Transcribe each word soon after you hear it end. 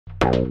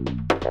3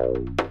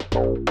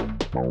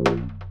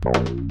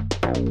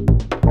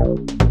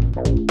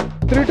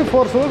 to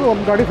 4 hours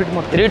ಒಂದು ಗಾಡಿ fit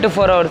ಮಾಡ್ತೀವಿ. 3 to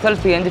 4 hours ಅಲ್ಲಿ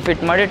CNG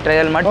ಫಿಟ್ ಮಾಡಿ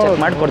ಟ್ರಯಲ್ ಮಾಡಿ ಚೆಕ್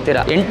ಮಾಡಿ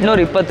ಕೊಡ್ತೀರಾ.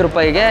 820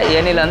 ರೂಪಾಯಿಗೆ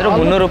ಏನಿಲ್ಲ ಅಂದ್ರೆ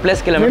 300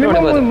 ಪ್ಲಸ್ ಕಿಲೋಮೀಟರ್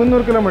ಹೊಡಿಬಹುದು.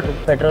 300 ಕಿಲೋಮೀಟರ್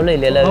ಪೆಟ್ರೋಲ್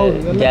ಇಲ್ಲೆಲ್ಲ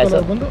ಗ್ಯಾಸ್.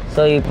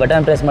 ಸೊ ಈ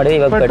ಬಟನ್ ಪ್ರೆಸ್ ಮಾಡಿ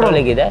ಇವಾಗ ಪೆಟ್ರೋಲ್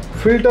ಇದೆ.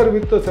 Filter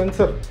with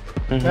sensor,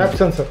 app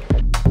sensor.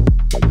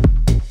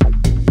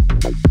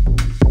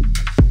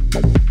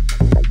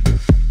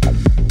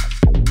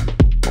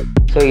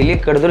 So ಇಲ್ಲಿ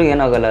ಕಡಿದ್ರು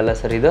ಏನಾಗಲ್ಲ ಅಲ್ಲ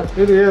ಸರ್? ಇದು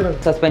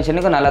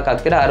ಸಸ್ಪೆನ್ಷನ್ಗೂ 4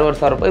 ಹಾಕ್ತೀರಾ,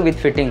 60,000 ರೂಪಾಯಿ ವಿತ್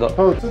ಫಿಟ್ಟಿಂಗ್.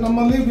 ಹೌದು,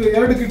 ನಮ್ಮಲ್ಲಿ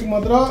 2 ಕಿಟ್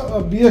ಮಾತ್ರ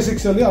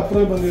Bs6 ಅಲ್ಲಿ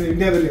ಅಪ್ರೂವಲ್ ಬಂದಿದೆ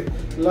ಇಂಡಿಯಾದಲ್ಲಿ.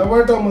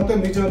 ಲವಾಟೋ ಮತ್ತೆ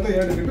ಮಿಜೋ ಅಂತ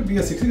 2 ಕಿಟ್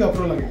Bs6 ಗೆ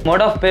ಅಪ್ರೂವಲ್ ಆಗಿದೆ.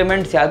 ಮೋಡ್ ಆಫ್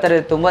ಪೇಮೆಂಟ್ಸ್ ಯಾವ ಥರ?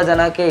 ತುಂಬಾ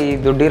ಜನಕ್ಕೆ ಈ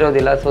ದುಡ್ಡು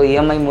ಇರೋದಿಲ್ಲ, ಸೊ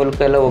EMI ಮೂಲಕ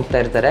ಎಲ್ಲ ಹೋಗ್ತಾ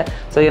ಇರ್ತಾರೆ.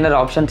 ಸೊ ಏನಾದ್ರು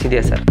ಆಪ್ಷನ್ಸ್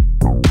ಇದೆಯಾ ಸರ್?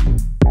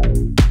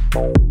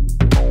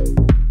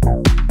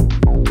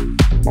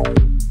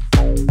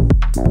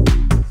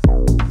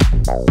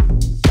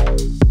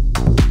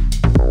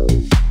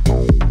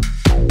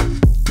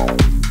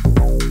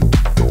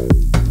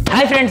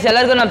 ಫ್ರೆಂಡ್ಸ್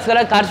ಎಲ್ಲರಿಗೂ ನಮಸ್ಕಾರ.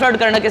 ಕಾರ್ಸ್ವಾಡ್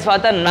ಕರ್ಣಕ್ಕೆ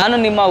ಸ್ವಾಗತ. ನಾನು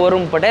ನಿಮ್ಮ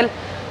ವರುಣ್ ಪಟೇಲ್.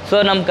 ಸೊ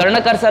ನಮ್ಮ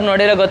ಕರ್ಣಕರ್ ಸರ್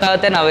ನೋಡಿರೋ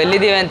ಗೊತ್ತಾಗುತ್ತೆ ನಾವು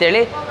ಎಲ್ಲಿದ್ದೀವಿ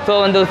ಅಂತೇಳಿ. ಸೊ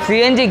ಒಂದು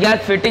CNG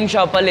ಗ್ಯಾಸ್ ಫಿಟ್ಟಿಂಗ್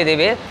ಶಾಪಲ್ಲಿ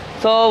ಇದ್ದೀವಿ.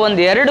 ಸೊ ಒಂದು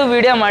 2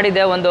 ವಿಡಿಯೋ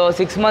ಮಾಡಿದೆ, ಒಂದು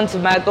 6 months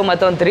ಬ್ಯಾಕು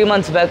ಮತ್ತು ಒಂದು 3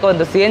 months ಬ್ಯಾಕು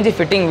ಒಂದು CNG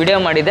ಫಿಟ್ಟಿಂಗ್ ವಿಡಿಯೋ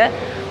ಮಾಡಿದೆ.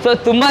 ಸೊ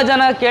ತುಂಬ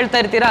ಜನ ಕೇಳ್ತಾ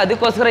ಇರ್ತೀರಾ,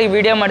 ಅದಕ್ಕೋಸ್ಕರ ಈ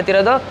ವಿಡಿಯೋ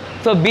ಮಾಡ್ತಿರೋದು.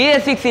 So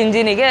Bs6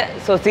 ಇಂಜಿನಿಗೆ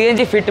so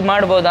CNG fit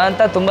ಮಾಡ್ಬೋದಾ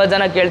ಅಂತ ತುಂಬ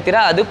ಜನ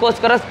ಕೇಳ್ತೀರಾ.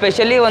 ಅದಕ್ಕೋಸ್ಕರ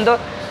ಸ್ಪೆಷಲಿ ಒಂದು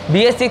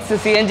Bs6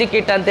 CNG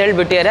ಕಿಟ್ ಅಂತ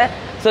ಹೇಳಿಬಿಟ್ಟಿದ್ದಾರೆ.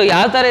 ಸೊ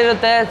ಯಾವ ಥರ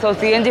ಇರುತ್ತೆ, ಸೊ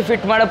CNG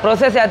ಫಿಟ್ ಮಾಡೋ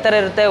ಪ್ರೊಸೆಸ್ ಯಾವ ಥರ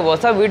ಇರುತ್ತೆ,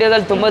 ಹೊಸ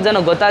ವೀಡಿಯೋದಲ್ಲಿ ತುಂಬ ಜನ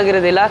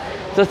ಗೊತ್ತಾಗಿರೋದಿಲ್ಲ.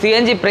 ಸೊ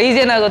CNG ಪ್ರೈಸ್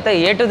ಏನಾಗುತ್ತೆ,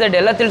 A to Z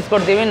ಎಲ್ಲ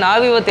ತಿಳಿಸ್ಕೊಡ್ತೀವಿ.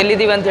 ನಾವಿವತ್ತು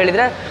ಎಲ್ಲಿದ್ದೀವಿ ಅಂತ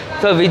ಹೇಳಿದರೆ,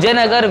 ಸೊ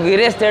ವಿಜಯನಗರ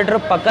ವೀರೇಶ್ ಥಿಯೇಟ್ರ್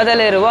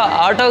ಪಕ್ಕದಲ್ಲೇ ಇರುವ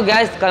ಆಟೋ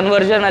ಗ್ಯಾಸ್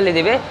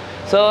ಕನ್ವರ್ಷನಲ್ಲಿದ್ದೀವಿ.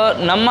 ಸೊ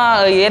ನಮ್ಮ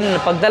ಏನು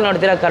ಪಕ್ಕದಲ್ಲಿ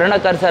ನೋಡ್ತೀರಾ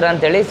ಕರ್ಣಕರ್ ಸರ್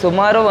ಅಂತೇಳಿ,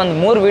 ಸುಮಾರು ಒಂದು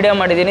 3 ವಿಡಿಯೋ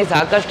ಮಾಡಿದ್ದೀನಿ.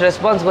 ಸಾಕಷ್ಟು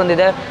ರೆಸ್ಪಾನ್ಸ್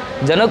ಬಂದಿದೆ,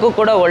 ಜನಕ್ಕೂ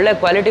ಕೂಡ ಒಳ್ಳೆ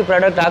ಕ್ವಾಲಿಟಿ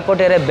ಪ್ರಾಡಕ್ಟ್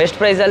ಹಾಕ್ಕೊಟ್ಟಿದ್ದಾರೆ, ಬೆಸ್ಟ್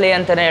ಪ್ರೈಸಲ್ಲಿ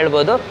ಅಂತಲೇ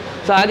ಹೇಳ್ಬೋದು.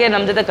 ಸೊ ಹಾಗೆ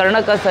ನಮ್ಮ ಜೊತೆ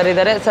ಕರ್ಣಕರ್ ಸರ್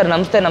ಇದ್ದಾರೆ. ಸರ್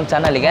ನಮಸ್ತೆ ನಮ್ಮ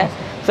ಚಾನಲ್ಗೆ.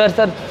 ಸರ್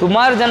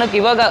ಸುಮಾರು ಜನಕ್ಕೆ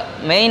ಇವಾಗ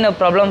ಮೇಯ್ನ್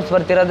ಪ್ರಾಬ್ಲಮ್ಸ್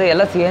ಬರ್ತಿರೋದು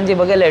ಎಲ್ಲ CNG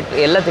ಬಗ್ಗೆ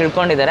ಎಲ್ಲ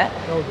ತಿಳ್ಕೊಂಡಿದ್ದಾರೆ.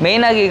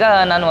 ಮೇಯ್ನಾಗಿ ಈಗ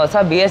ನಾನು ಹೊಸ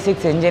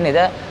Bs6 ಇಂಜಿನ್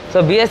ಇದೆ. ಸೊ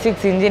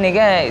Bs6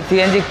 ಇಂಜಿನಿಗೆ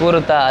CNG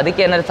ಕೂರುತ್ತಾ,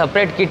 ಅದಕ್ಕೆ ಏನಾದ್ರು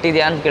ಸಪ್ರೇಟ್ ಕಿಟ್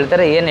ಇದೆಯಾ ಅಂತ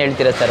ಕೇಳ್ತಾರೆ, ಏನು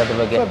ಹೇಳ್ತೀರಾ ಸರ್ ಅದ್ರ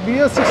ಬಗ್ಗೆ?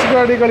 Bs6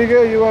 ಗಾಡಿಗಳಿಗೆ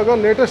ಇವಾಗ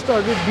ಲೇಟೆಸ್ಟ್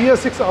ಆಗಿ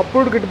Bs6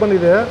 ಅಪ್ರೂವ್ಡ್ ಕಿಟ್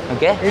ಬಂದಿದೆ.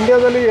 ಓಕೆ,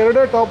 ಇಂಡಿಯಾದಲ್ಲಿ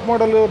 2 ಟಾಪ್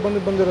ಮಾಡೆಲ್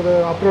ಬಂದಿರೋದು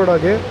ಅಪ್ರೂವ್ಡ್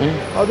ಆಗಿ.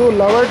 ಅದು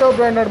ಲವಾಟೋ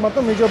ಬ್ರ್ಯಾಂಡೆಡ್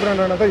ಮತ್ತು ಮಿಜೋ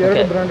ಬ್ರ್ಯಾಂಡೆಡ್ ಅಂತ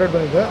 2 ಬ್ರ್ಯಾಂಡೆಡ್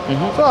ಬಂದಿದೆ.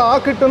 ಸೊ ಆ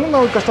ಕಿಟ್ ಅನ್ನು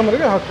ನಾವು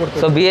ಕಸ್ಟಮರ್ಗೆ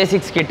ಹಾಕ್ಕೊಡ್ತೀವಿ. ಸೊ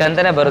Bs6 ಕಿಟ್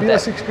ಅಂತಾನೆ ಬರುತ್ತೆ.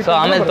 ಸೊ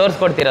ಆಮೇಲೆ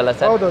ತೋರಿಸ್ಕೊಡ್ತೀರಲ್ಲ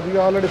ಸರ್? ಹೌದು, ಈಗ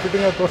ಆಲ್ರೆಡಿ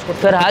ಫಿಟ್ಟಿಂಗ್ ಆಗಿ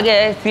ತೋರಿಸ್ಕೊಡ್ತೀವಿ ಸರ್. ಹಾಗೆ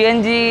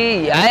CNG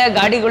ಯಾವ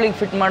ಗಾಡಿಗಳಿಗೆ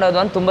ಫಿಟ್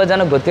ಮಾಡೋದು ಅಂತ ತುಂಬ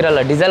ಜನ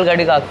ಗೊತ್ತಿರಲ್ಲ, ಡೀಸೆಲ್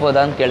ಗಾಡಿಗೆ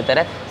ಹಾಕ್ಬೋದಾ ಅಂತ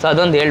ಕೇಳ್ತಾರೆ. ಸೊ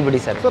ಅದೊಂದು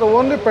ಹೇಳ್ಬಿಡಿ ಸರ್.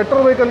 ಓನ್ಲಿ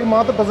ಪೆಟ್ರೋಲ್ ವೆಹಿಕಲ್ಗೆ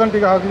ಮಾತ್ರ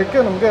ಪ್ರೆಸೆಂಟಿಗೆ ಹಾಕ್ಲಿಕ್ಕೆ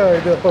ನಮಗೆ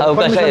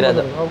ಅವಕಾಶ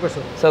ಇರೋದು.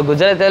 ಸೊ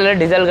ಗುಜರಾತಲ್ಲಿ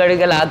ಡೀಸೆಲ್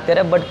ಗಾಡಿಗೆಲ್ಲ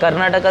ಹಾಕ್ತಾರೆ, ಬಟ್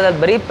ಕರ್ನಾಟಕದಲ್ಲಿ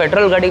ಬರೀ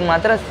ಪೆಟ್ರೋಲ್ ಗಾಡಿಗೆ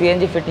ಮಾತ್ರ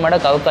CNG ಫಿಟ್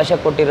ಮಾಡೋಕೆ ಅವಕಾಶ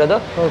ಕೊಟ್ಟಿರೋದು.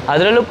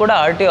 ಅದರಲ್ಲೂ ಕೂಡ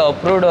RTO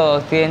ಅಪ್ರೂವ್ಡ್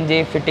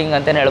CNG ಫಿಟ್ಟಿಂಗ್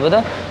ಅಂತಲೇ ಹೇಳ್ಬೋದು.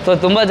 ಸೊ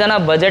ತುಂಬ ಜನ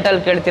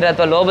ಬಜೆಟಲ್ಲಿ ಕೇಳ್ತೀರಾ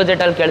ಅಥವಾ ಲೋ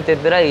ಬಜೆಟಲ್ಲಿ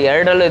ಕೇಳ್ತಿರ್ತೀರಾ,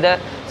 ಎರಡರಲ್ಲೂ ಇದೆ.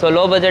 ಸೊ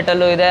ಲೋ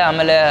ಬಜೆಟಲ್ಲೂ ಇದೆ,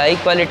 ಆಮೇಲೆ ಹೈ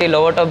ಕ್ವಾಲಿಟಿ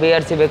ಲವಾಟೋ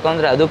BRC ಬೇಕು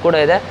ಅಂದರೆ ಅದು ಕೂಡ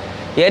ಇದೆ.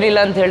 ಏನಿಲ್ಲ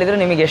ಅಂತ ಹೇಳಿದರೆ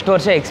ನಿಮಗೆ ಎಷ್ಟು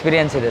ವರ್ಷ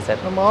ಎಕ್ಸ್ಪೀರಿಯನ್ಸ್ ಇದೆ ಸರ್?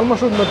 ನಮ್ಮ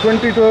ಆಲ್ಮೋಸ್ಟ್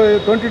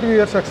 22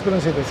 ಇಯರ್ಸ್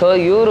ಎಕ್ಸ್ಪೀರಿಯನ್ಸ್ ಇದೆ. ಸೊ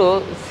ಇವರು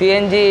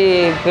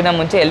CNGಗಿನ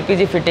ಮುಂಚೆ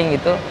LPG ಫಿಟ್ಟಿಂಗ್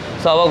ಇತ್ತು.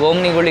 ಸೊ ಅವಾಗ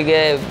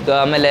ಓಮ್ನಿಗಳಿಗೆ,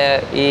 ಆಮೇಲೆ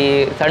ಈ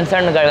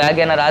ಸಣ್ಣ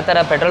ವ್ಯಾಗೇನರ್ ಆ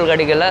ಥರ ಪೆಟ್ರೋಲ್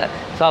ಗಾಡಿಗೆಲ್ಲ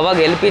ಸೊ ಅವಾಗ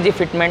LPG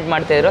ಫಿಟ್ಮೆಂಟ್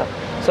ಮಾಡ್ತಾಯಿದ್ರು.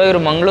 ಸೊ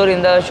ಇವರು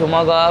ಮಂಗಳೂರಿಂದ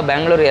ಶಿವಮೊಗ್ಗ,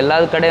 ಬ್ಯಾಂಗ್ಳೂರು ಎಲ್ಲ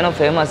ಕಡೆನೂ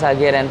ಫೇಮಸ್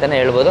ಆಗ್ಯಾರೆ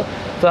ಅಂತಲೇ ಹೇಳ್ಬೋದು.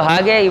 ಸೊ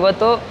ಹಾಗೆ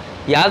ಇವತ್ತು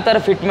ಯಾವ ಥರ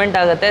ಫಿಟ್ಮೆಂಟ್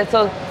ಆಗುತ್ತೆ, ಸೊ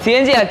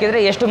CNG ಹಾಕಿದರೆ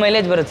ಎಷ್ಟು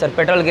ಮೈಲೇಜ್ ಬರುತ್ತೆ ಸರ್?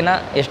 ಪೆಟ್ರೋಲ್ಗಿನ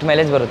ಎಷ್ಟು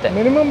ಮೈಲೇಜ್ ಬರುತ್ತೆ?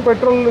 ಮಿನಿಮಮ್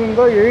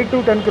ಪೆಟ್ರೋಲ್ನಿಂದ 8 to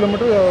 10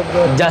 ಕಿಲೋಮೀಟರ್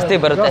ಜಾಸ್ತಿ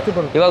ಬರುತ್ತೆ.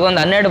 ಇವಾಗ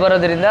ಒಂದು 12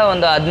 ಬರೋದ್ರಿಂದ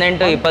ಒಂದು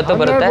 18-20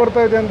 ಬರುತ್ತೆ.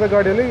 ಬರ್ತಾ ಇದೆ ಅಂತ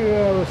ಗಾಡಿಯಲ್ಲಿ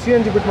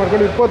CNG ಫಿಟ್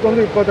ಮಾಡ್ಕೊಂಡು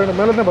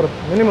 21-22 ಮೇಲೇ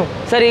ಬರುತ್ತೆ ಮಿನಿಮಮ್.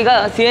 ಸರ್ ಈಗ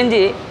CNG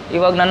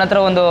ಇವಾಗ ನನ್ನ ಹತ್ರ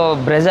ಒಂದು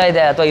ಬ್ರೆಜಾ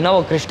ಇದೆ, ಅಥವಾ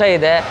ಇನ್ನೋವಾ ಕ್ರಿಸ್ಟಾ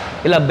ಇದೆ,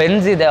 ಇಲ್ಲ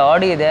ಬೆನ್ಸ್ ಇದೆ,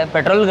 ಆಡಿ ಇದೆ,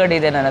 ಪೆಟ್ರೋಲ್ ಗಾಡಿ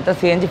ಇದೆ, ನನ್ನ ಹತ್ರ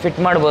CNG ಫಿಟ್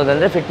ಮಾಡ್ಬೋದು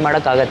ಅಂದರೆ ಫಿಟ್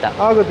ಮಾಡೋಕ್ಕಾಗತ್ತಾ?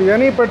 ಆಗುತ್ತೆ.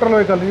 ಎನಿ ಪೆಟ್ರೋಲ್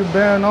ವೆಹಿಕಲ್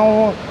ನಾವು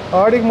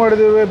ಆಡಿಗೆ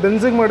ಮಾಡಿದ್ದೇವೆ,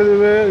 ಬೆನ್ಸಿಗೆ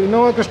ಮಾಡಿದ್ದೇವೆ,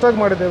 ಇನ್ನೋವಾ ಕ್ರಿಸ್ಟಾಗೆ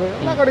ಮಾಡಿದ್ದೇವೆ,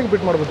 ಎಲ್ಲ ಗಾಡಿಗೆ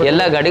ಫಿಟ್ ಮಾಡ್ಬೋದು.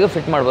 ಎಲ್ಲ ಗಾಡಿಗೂ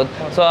ಫಿಟ್ ಮಾಡ್ಬೋದು.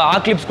 ಸೊ ಆ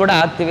ಕ್ಲಿಪ್ಸ್ ಕೂಡ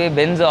ಹಾಕ್ತೀವಿ.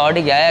 ಬೆನ್ಸ್,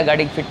 ಆಡಿಗೆ ಯಾವ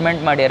ಗಾಡಿಗೆ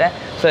ಫಿಟ್ಮೆಂಟ್ ಮಾಡ್ಯಾರೆ,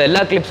 ಸೊ ಎಲ್ಲ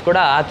ಕ್ಲಿಪ್ಸ್ ಕೂಡ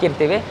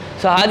ಹಾಕಿರ್ತೀವಿ.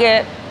 ಸೊ ಹಾಗೆ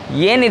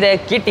ಏನಿದೆ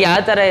ಕಿಟ್ ಯಾವ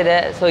ಥರ ಇದೆ,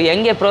 ಸೊ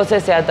ಹೆಂಗೆ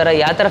ಪ್ರೋಸೆಸ್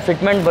ಯಾವ ಥರ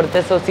ಫಿಟ್ಮೆಂಟ್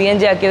ಬರುತ್ತೆ, ಸೊ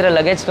CNG ಹಾಕಿದರೆ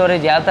ಲಗೇಜ್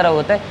ಸ್ಟೋರೇಜ್ ಯಾವ ಥರ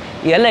ಹೋಗುತ್ತೆ,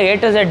 ಎಲ್ಲ A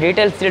to Z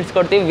details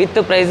ತಿಳಿಸ್ಕೊಡ್ತೀವಿ with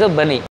price.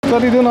 ಬನ್ನಿ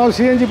ಸರ್. ಇದು ನಾವು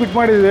CNG ಫಿಟ್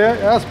ಮಾಡಿದ್ವಿ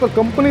ಆ್ಯಸ್ ಪರ್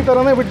ಕಂಪ್ನಿ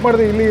ಥರನೇ ಫಿಟ್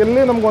ಮಾಡಿದ್ವಿ. ಇಲ್ಲಿ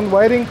ಎಲ್ಲೇ ನಮ್ಗೊಂದು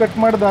ವೈರಿಂಗ್ ಕಟ್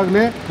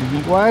ಮಾಡಿದಾಗಲಿ,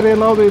 ವೈರ್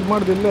ಏನಾದರೂ ಇದು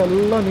ಮಾಡಿದೆ ಇಲ್ಲಿ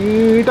ಎಲ್ಲ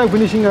ನೀಟಾಗಿ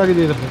ಫಿನಿಶಿಂಗ್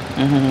ಆಗಿದೆ.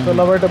 ಇದು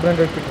ಲವಾಟೋ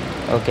branded kit.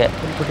 Okay.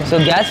 So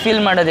gas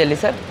fill ಮಾಡೋದು ಎಲ್ಲಿ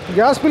ಸರ್?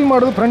 ಗ್ಯಾಸ್ ಫಿಲ್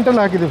ಮಾಡೋದು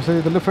ಫ್ರಂಟಲ್ಲಿ ಹಾಕಿದ್ದೀವಿ ಸರ್.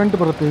 ಇದರಲ್ಲಿ ಫ್ರಂಟ್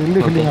ಬರುತ್ತೆ,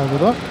 ಇಲ್ಲಿ ಫಿಲ್ಲಿಂಗ್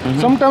ಆಗೋದು.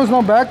 ಸಮ್ಟೈಮ್ಸ್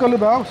ನಾವು ಬ್ಯಾಕಲ್ಲಿ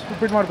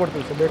ಫಿಟ್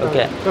ಮಾಡ್ಕೊಡ್ತೀವಿ ಸರ್.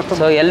 ಓಕೆ.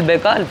 ಸೊ ಎಲ್ಲಿ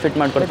ಬೇಕೋ ಅಲ್ಲಿ ಫಿಟ್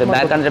ಮಾಡ್ಕೊಡ್ತೀವಿ.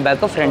 ಬ್ಯಾಕ್ ಅಂದರೆ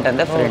ಬ್ಯಾಕು, ಫ್ರಂಟ್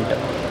ಅಂದರೆ ಫ್ರಂಟ್.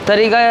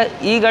 ಸರ್ ಈಗ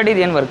ಈ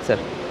ಗಾಡಿದು ಏನು ವರ್ಕ್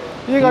ಸರ್?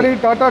 ಈ ಗಾಡಿ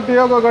ಟಾಟಾ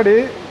ಟಿಯಾಗೋ ಗಾಡಿ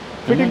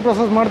ಫಿಟ್ಟಿಂಗ್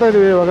ಪ್ರೊಸೆಸ್ ಮಾಡ್ತಾ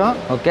ಇದೀವಿ ಇವಾಗ.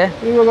 ಓಕೆ.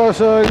 ಇವಾಗ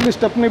ಇಲ್ಲಿ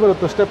ಸ್ಟೆಪ್ನಿ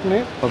ಬರುತ್ತೆ. ಸ್ಟೆಪ್ನಿ.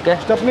 ಓಕೆ.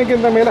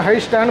 ಸ್ಟೆಪ್ನಿಗಿಂತ ಮೇಲೆ ಹೈ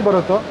ಸ್ಟ್ಯಾಂಡ್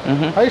ಬರುತ್ತೆ.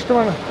 ಹೈ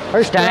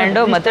ಸ್ಟ್ಯಾಂಡ್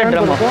ಮತ್ತೆ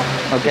ಡ್ರಮ್.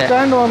 ಓಕೆ.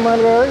 ಸ್ಟ್ಯಾಂಡ್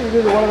ಮೇಲೆ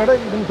ಇದು ಒಳಗಡೆ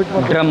ಇದನ್ನ ಫಿಟ್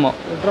ಮಾಡ್ತೀವಿ.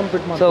 ಡ್ರಮ್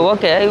ಫಿಟ್ ಮಾಡಿ. So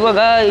okay. ಇವಾಗ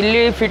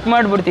ಇಲ್ಲಿ ಫಿಟ್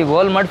ಮಾಡ್ಬಿಡ್ತೀವಿ,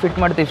 ಹೋಲ್ ಮಾಡಿ ಫಿಟ್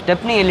ಮಾಡ್ತೀವಿ.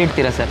 ಸ್ಟೆಪ್ನಿ ಎಲ್ಲಿ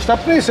ಇಡ್ತೀರಾ ಸರ್?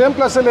 ಸ್ಟೆಪ್ನಿ ಸೇಮ್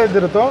ಪ್ಲೇಸ್ ಅಲ್ಲಿ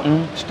ಇದ್ದಿರುತ್ತೋ.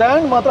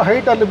 ಸ್ಟ್ಯಾಂಡ್ ಮಾತ್ರ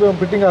ಹೈಟ್ ಅಲ್ಲಿ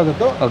ಫಿಟ್ಟಿಂಗ್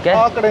ಆಗುತ್ತೆ.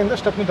 ಆ ಕಡೆಯಿಂದ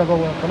ಸ್ಟೆಪ್ನಿ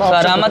ತಗೋಬಹುದು. ಸೊ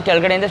ಆರಾಮಾಗಿ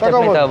ಕೆಳಗಡೆಯಿಂದ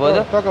ಸ್ಟೆಪ್ನಿ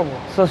ತಗೋಬಹುದು.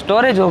 So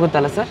storage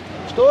ಹೋಗುತ್ತಲ್ಲ sir?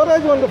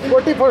 ಸ್ಟೋರೇಜ್ ಒಂದು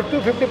 40% to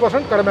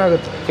 50% ಕಡಿಮೆ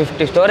ಆಗುತ್ತೆ.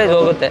 50 ಸ್ಟೋರೇಜ್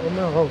ಹೋಗುತ್ತೆ,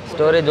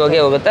 ಸ್ಟೋರೇಜ್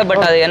ಹೋಗುತ್ತೆ.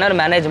 ಬಟ್ ಅದು ಏನಾದ್ರು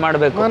ಮ್ಯಾನೇಜ್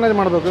ಮಾಡಬೇಕು.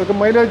 ಈಗ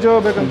ಮೈಲೇಜ್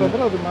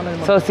ಬೇಕಂತಂದ್ರೆ ಅದು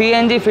ಮ್ಯಾನೇಜ್. ಸೊ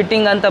CNG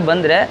ಫಿಟ್ಟಿಂಗ್ ಅಂತ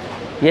ಬಂದರೆ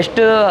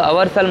ಎಷ್ಟು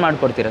ಅವರ್ಸಲ್ಲಿ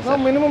ಮಾಡ್ಕೊಡ್ತೀರಾ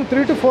ಸರ್? ಮಿನಿಮಮ್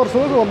 3 to 4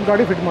 ಅವರ್ಸ್ ಒಂದು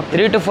ಗಾಡಿ ಫಿಟ್ ಮಾಡ್ತೀವಿ.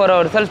 3 to 4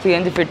 ಅವರ್ಸಲ್ಲಿ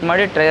CNG ಫಿಟ್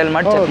ಮಾಡಿ ಟ್ರಯಲ್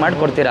ಮಾಡಿ ಚೆಕ್ ಮಾಡಿ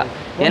ಕೊಡ್ತೀರಾ?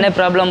 ಏನೇ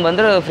ಪ್ರಾಬ್ಲಮ್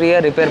ಬಂದರೂ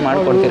ಫ್ರೀಯಾಗಿ ರಿಪೇರ್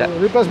ಮಾಡಿಕೊಡ್ತೀರಾ?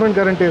 ರಿಪ್ಲೇಸ್ಮೆಂಟ್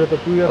ಗ್ಯಾರಂಟಿ ಇರುತ್ತೆ,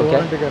 2 year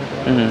ವಾರಂಟಿ ಗ್ಯಾರಂಟಿ.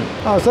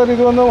 ಸರ್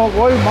ಇದು ಒಂದು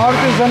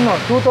ಮಾರುತಿ ಜನ್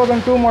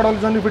 2002 ಮಾಡಲ್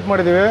ಜನ್ ಫಿಟ್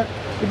ಮಾಡಿದ್ದೀವಿ.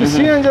 ಇದು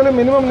CNG ಅಲ್ಲಿ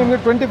ಮಿನಿಮಮ್ ನಿಮಗೆ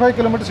 25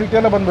 ಕಿಲೋಮೀಟರ್ ಸಿಟಿ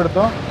ಎಲ್ಲ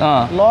ಬಂದ್ಬಿಡುತ್ತೆ.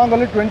 ಲಾಂಗ್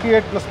ಅಲ್ಲಿ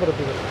 28+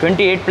 ಬರುತ್ತೆ.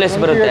 28+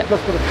 ಬರುತ್ತೆ.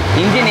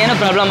 ಇಂಜಿನ್ ಏನು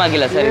ಪ್ರಾಬ್ಲಮ್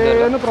ಆಗಿಲ್ಲ ಸರ್?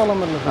 ಏನು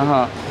ಪ್ರಾಬ್ಲಮ್ ಇಲ್ಲ.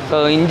 ಸೊ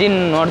ಇಂಜಿನ್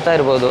ನೋಡ್ತಾ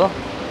ಇರ್ಬೋದು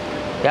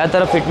ಯಾವ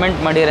ಥರ ಫಿಟ್ಮೆಂಟ್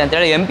ಮಾಡಿದ್ದಾರೆ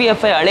ಅಂತೇಳಿ.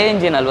 MPFI ಹಳೆ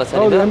ಇಂಜಿನ್ ಅಲ್ವಾ ಸರ್?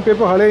 ಹೌದು,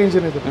 MPFI ಹಳೆ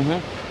ಇಂಜಿನ್ ಇದು.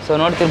 ಸೊ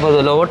ನೋಡ್ತಿರ್ಬೋದು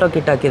ಲೋಟೋ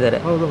ಕಿಟ್ ಹಾಕಿದ್ದಾರೆ.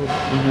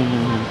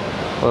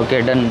 Okay,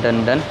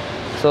 done.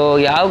 ಸೊ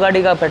ಯಾವ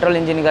ಗಾಡಿಗೆ ಪೆಟ್ರೋಲ್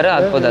ಇಂಜಿನ್ಗಾರ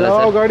ಹಾಕ್ಬೋದಲ್ಲ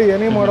ಸರ್? ಯಾವ ಗಾಡಿ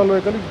ಎನಿ ಮಾಡಲ್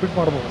ವೆಹಿಕಲ್ ಫಿಟ್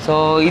ಮಾಡ್ಬೋದು. ಸೊ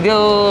ಇದು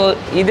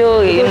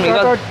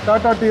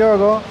ಟಾಟಾ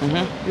ಟಿಯಾಗೋ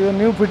ಇದು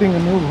ನ್ಯೂ ಫಿಟ್ಟಿಂಗ್,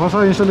 ನ್ಯೂ ಹೊಸ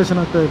ಇನ್ಸ್ಟಾಲೇಷನ್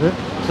ಆಗ್ತಾ ಇದೆ.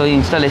 ಸೊ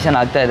ಇನ್ಸ್ಟಾಲೇಷನ್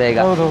ಆಗ್ತಾ ಇದೆ ಈಗ.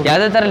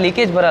 ಯಾವುದೇ ಥರ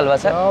ಲೀಕೇಜ್ ಬರಲ್ವಾ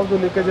ಸರ್? ಯಾವುದು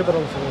ಲೀಕೇಜ್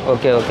ಬರಲ್ಲ ಸರ್.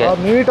 ಓಕೆ.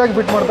 ನೀಟಾಗಿ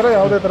ಫಿಟ್ ಮಾಡ್ತಾರೆ,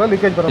 ಯಾವುದೇ ಥರ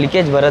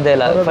ಲೀಕೇಜ್ ಬರೋದೇ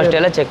ಇಲ್ಲ. ಫಸ್ಟ್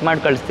ಎಲ್ಲ ಚೆಕ್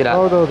ಮಾಡಿ ಕಳಿಸ್ತೀರಾ?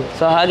 ಹೌದೌದು.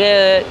 ಸೊ ಹಾಗೆ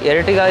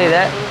ಎರ್ಟಿಗಾ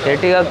ಇದೆ,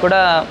 ಎರ್ಟಿಗಾ ಕೂಡ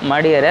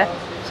ಮಾಡಿದ್ದಾರೆ.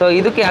 ಸೊ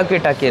ಇದಕ್ಕೆ ಯಾಕೆ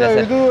ಕಿಟ್ ಹಾಕಿರ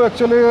ಸರ್? ಇದು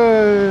ಆ್ಯಕ್ಚುಲಿ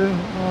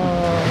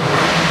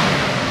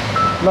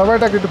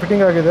ಲವೈಟಾ ಕಿಟ್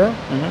ಫಿಟ್ಟಿಂಗ್ ಆಗಿದೆ.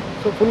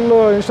 ಸೊ ಫುಲ್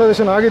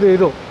ಇನ್ಸ್ಟಾಲೇಷನ್ ಆಗಿದೆ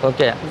ಇದು.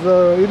 ಓಕೆ.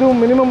 ಇದು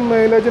ಮಿನಿಮಮ್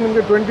ಮೈಲೇಜ್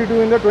ನಿಮಗೆ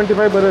 22 ಇಂದ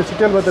 25 ಬರುತ್ತೆ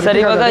ಸಿಟಿಯಲ್ಲಿ ಬರುತ್ತೆ ಸರ್.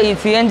 ಇವಾಗ ಈ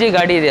CNG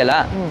ಗಾಡಿ ಇದೆಯಲ್ಲ,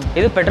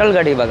 ಇದು ಪೆಟ್ರೋಲ್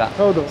ಗಾಡಿ ಇವಾಗ.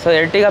 ಹೌದು. So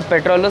Ertiga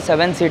petrol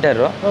 7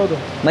 seater. ಹೌದು.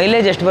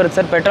 ಮೈಲೇಜ್ ಎಷ್ಟು ಬರುತ್ತೆ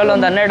ಸರ್? ಪೆಟ್ರೋಲ್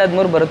ಒಂದು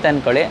 12-13 ಬರುತ್ತೆ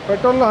ಅನ್ಕೊಳ್ಳಿ.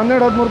 ಪೆಟ್ರೋಲ್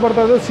 12-13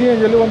 ಬರ್ತಾ ಇದೆ.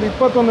 CNG ಅಲ್ಲಿ ಒಂದು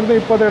 21 ರಿಂದ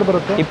 22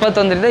 ಬರುತ್ತೆ.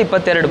 21 ರಿಂದ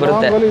 22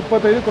 ಬರುತ್ತೆ.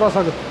 25 ಕ್ರಾಸ್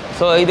ಆಗುತ್ತೆ.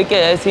 ಸೊ ಇದಕ್ಕೆ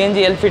CNG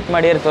ಎಲ್ಲಿ ಫಿಟ್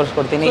ಮಾಡಿ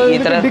ತೋರಿಸ್ಕೊಡ್ತೀನಿ. ಈ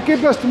ತರ ಡಿಕ್ಕಿ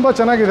ಪ್ಲಸ್ ತುಂಬಾ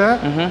ಚೆನ್ನಾಗಿದೆ.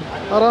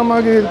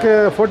 ಆರಾಮಾಗಿ ಇದಕ್ಕೆ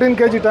 14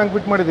 kg ಟ್ಯಾಂಕ್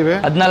ಫಿಟ್ ಮಾಡಿದೀವಿ.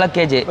 14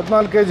 kg.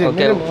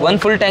 ಓಕೆ. ಒಂದು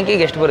ಫುಲ್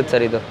ಟ್ಯಾಂಕಿಗೆ ಎಷ್ಟು ಬರುತ್ತೆ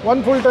ಸರ್ ಇದು?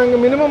 ಒಂದು ಫುಲ್ ಟ್ಯಾಂಕ್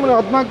ಮಿನಿಮಮ್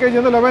 14 kg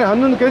ಅಂದ್ರೆ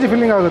 11 kg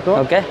ಫಿಲ್ಲಿಂಗ್ ಆಗುತ್ತೆ.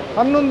 ಓಕೆ.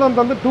 11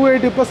 ಅಂತಂದ್ರೆ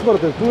 280+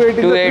 ಬರುತ್ತೆ.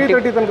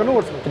 330 ತನಕನೂ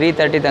ಓಡಿಸ್ಬೋದು.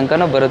 330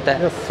 ತನಕನೂ ಬರುತ್ತೆ.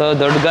 ಸೊ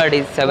ದೊಡ್ಡ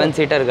ಗಾಡಿ, 7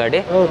 ಸೀಟರ್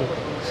ಗಾಡಿ. ಹೌದು.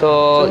 ಸೊ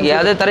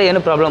ಯಾವುದೇ ಥರ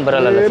ಏನು ಪ್ರಾಬ್ಲಮ್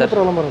ಬರಲ್ಲ ಸರ್?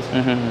 ಪ್ರಾಬ್ಲಮ್ ಬರಲ್ಲ.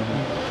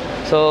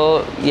 ಸೊ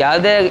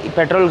ಯಾವುದೇ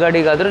ಪೆಟ್ರೋಲ್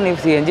ಗಾಡಿಗಾದರೂ ನೀವು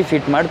CNG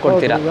ಫಿಟ್ ಮಾಡಿ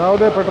ಕೊಡ್ತೀರಾ?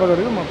 ಯಾವುದೇ ಪೆಟ್ರೋಲ್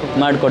ಗಾಡಿಗೂ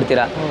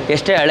ಮಾಡಿಕೊಡ್ತೀರಾ,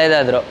 ಎಷ್ಟೇ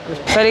ಹಳೇದಾದರೂ.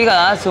 ಸರ್ ಈಗ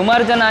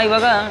ಸುಮಾರು ಜನ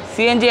ಇವಾಗ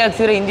CNG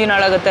ಹಾಕ್ಸಿದ್ರೆ ಇಂಜಿನ್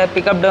ಹಾಳಾಗುತ್ತೆ,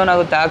 ಪಿಕಪ್ ಡೌನ್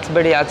ಆಗುತ್ತೆ,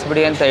 ಹಾಕ್ಸ್ಬೇಡಿ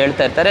ಅಂತ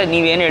ಹೇಳ್ತಾ ಇರ್ತಾರೆ.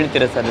 ನೀವೇನು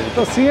ಹೇಳ್ತೀರಾ ಸರ್?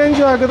 CNG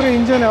ಹಾಕಿದ್ರೆ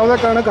ಇಂಜಿನ್ ಯಾವುದೇ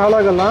ಕಾರಣಕ್ಕೆ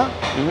ಹಾಳಾಗಲ್ಲ.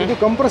 ಇದು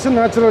ಕಂಪ್ರೆಷನ್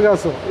ನ್ಯಾಚುರಲ್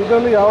ಗ್ಯಾಸ್.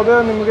 ಇದರಲ್ಲಿ ಯಾವುದೇ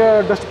ನಿಮಗೆ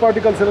ಡಸ್ಟ್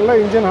ಪಾರ್ಟಿಕಲ್ಸ್ ಇರಲ್ಲ,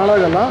 ಇಂಜಿನ್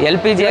ಹಾಳಾಗಲ್ಲ.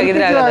 LPG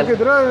ಹಾಕಿದ್ರೆ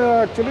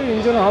ಆಕ್ಚುಲಿ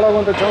ಇಂಜಿನ್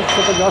ಹಾಳಾಗುವಂಥ ಚಾನ್ಸ್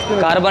ಸ್ವಲ್ಪ ಜಾಸ್ತಿ.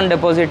 ಕಾರ್ಬನ್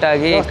ಡೆಪಾಸಿಟ್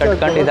ಆಗಿ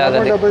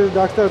ಕಟ್ಕೊಂಡಿದ್ದಾಗುತ್ತೆ,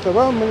 ಜಾಸ್ತಿ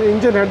ಇರ್ತವೆ.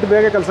 ಇಂಜಿನ್ ಹೆಡ್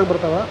ಬೇಗ ಕೆಲಸಕ್ಕೆ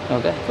ಬರ್ತವೆ.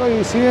 ಸೊ ಈ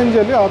CNG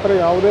ಅಲ್ಲಿ ಆ ಥರ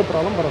ಯಾವುದೇ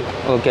ಪ್ರಾಬ್ಲಮ್ ಬರಲ್ಲ.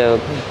 ಓಕೆ.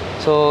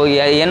 ಸೊ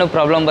ಏನು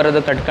ಪ್ರಾಬ್ಲಮ್ ಬರೋದು,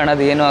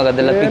 ಕಟ್ಕೊಳ್ಳೋದು ಏನೂ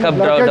ಆಗೋದಿಲ್ಲ. ಪಿಕಪ್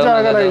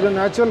ಆಗಲ್ಲ. ಇದು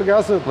ನ್ಯಾಚುರಲ್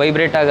ಗ್ಯಾಸ್,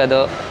 ವೈಬ್ರೇಟ್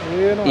ಆಗೋದು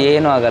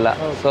ಏನೂ ಆಗಲ್ಲ.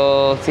 ಸೊ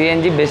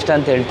CNG ಬೆಸ್ಟ್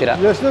ಅಂತ ಹೇಳ್ತೀರಾ?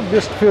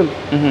 Best fuel.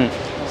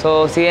 So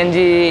CNG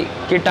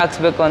kit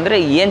ಹಾಕ್ಸ್ಬೇಕು ಅಂದರೆ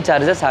ಏನು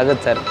ಚಾರ್ಜಸ್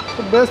ಆಗುತ್ತೆ ಸರ್?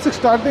 ಬೇಸಿಕ್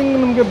ಸ್ಟಾರ್ಟಿಂಗ್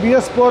ನಿಮಗೆ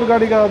BS4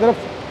 ಗಾಡಿಗೆ ಆದರೆ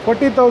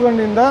 40,000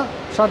 ಇಂದ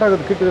ಸ್ಟಾರ್ಟ್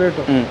ಆಗುತ್ತೆ ಕಿಟ್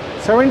ರೇಟು.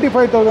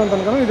 75,000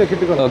 ತನಕ ಇದೆ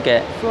ಕಿಟ್ಗಳು. ಓಕೆ.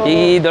 ಈ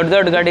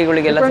ದೊಡ್ಡ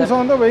ಗಾಡಿಗಳಿಗೆಲ್ಲ depends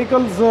on the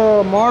vehicles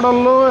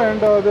ಮಾಡಲ್ಲು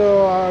and ಅದು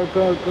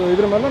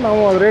ಇದ್ರ ಮೇಲೆ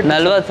ನಾವು ರೇಟ್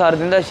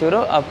 40,000ದಿಂದ ಶುರು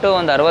ಅಪ್ ಟು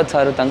ಒಂದು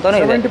 60,000 ತನಕ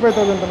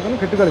 75,000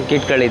 ತನಕ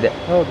ಕಿಟ್ಗಳಿದೆ.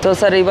 ಸೊ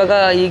ಸರ್ ಇವಾಗ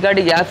ಈ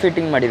ಗಾಡಿಗೆ ಯಾವ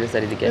ಫಿಟ್ಟಿಂಗ್ ಮಾಡಿದ್ರಿ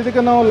ಸರ್?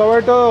 ಇದಕ್ಕೆ ನಾವು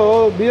ಲವೈಟೋ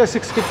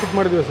BS6 ಕಿಟ್ ಫಿಟ್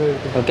ಮಾಡಿದ್ವಿ sir.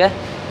 Okay.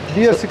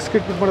 BS6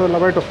 kit fit ಮಾಡಿದ್ವಿ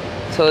ಲವೈಟೋ.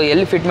 ಸೊ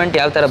ಎಲ್ಲಿ ಫಿಟ್ಮೆಂಟ್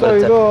ಯಾವ ಥರ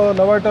ಬರುತ್ತೆ? ಇದು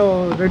ಲವೈಟೋ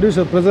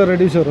ರೆಡ್ಯೂಸರ್, ಪ್ರೆಷರ್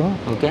ರೆಡ್ಯೂಸರು.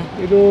 ಓಕೆ.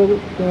 ಇದು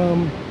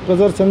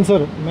ಪ್ರೆಷರ್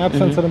ಸೆನ್ಸರ್, ಮ್ಯಾಪ್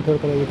ಸೆನ್ಸರ್ ಅಂತ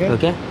ಹೇಳ್ತಾರೆ ಇದಕ್ಕೆ.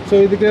 ಓಕೆ. ಸೊ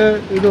ಇದಕ್ಕೆ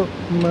ಇದು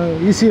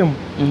ECM,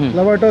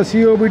 ಲವೈಟೋ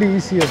COBD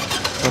ECM.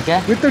 Okay.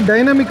 With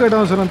dynamic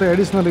ಅಡ್ವಾನ್ಸರ್ ಅಂತ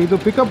ಅಡಿಷನಲ್. ಇದು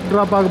ಪಿಕಪ್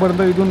ಡ್ರಾಪ್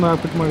ಆಗಬಾರ್ದು, ಇದನ್ನ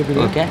ಫಿಟ್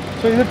ಮಾಡಿದ್ದೀವಿ. ಓಕೆ.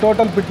 ಸೊ ಇದು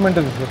ಟೋಟಲ್ ಫಿಟ್ಮೆಂಟ್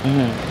ಇದೆ sir.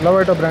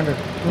 ಲವೈಟೋ branded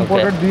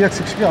imported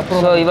BS6ಗೆ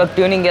approve. So ಇವಾಗ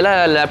ಟ್ಯೂನಿಂಗ್ ಎಲ್ಲ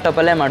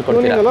ಲ್ಯಾಪ್ಟಾಪಲ್ಲೇ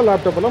ಮಾಡ್ಕೊಡ್ತೀರಾ?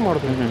 ಲ್ಯಾಪ್ಟಾಪಲ್ಲೇ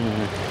ಮಾಡ್ತೀವಿ.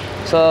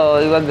 ಸೊ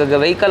ಇವಾಗ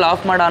ವೆಹಿಕಲ್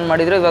ಆಫ್ ಮಾಡಿ ಆನ್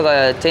ಮಾಡಿದ್ರೆ ಇವಾಗ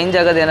ಚೇಂಜ್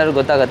ಆಗೋದು ಏನಾದ್ರು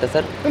ಗೊತ್ತಾಗುತ್ತೆ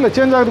ಸರ್? ಇಲ್ಲ,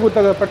 ಚೇಂಜ್ ಆಗೋದು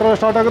ಗೊತ್ತಾಗುತ್ತೆ. ಪೆಟ್ರೋಲ್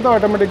ಸ್ಟಾರ್ಟ್ ಆಗುತ್ತೆ,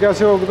 ಆಟೋಮೆಟಿಕ್ ಗ್ಯಾಸ್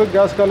ಹೋಗುತ್ತೆ,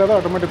 ಗ್ಯಾಸ್ ಖಾಲಿ ಆಗೋದು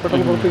ಆಟೋಮೆಟಿಕ್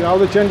ಪೆಟ್ರೋಲ್ ಬರುತ್ತೆ.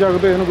 ಯಾವುದು ಚೇಂಜ್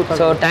ಆಗುತ್ತೆ ಏನು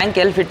ಗೊತ್ತಾಗುತ್ತೆ. ಸೊ ಟ್ಯಾಂಕ್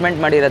ಎಲ್ಲಿ ಫಿಟ್ಮೆಂಟ್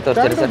ಮಾಡಿರೋ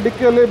ತೋರಿಸ್ತೀರಾ ಸರ್?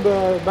 ಡಿಕ್ಕಿಯಲ್ಲಿ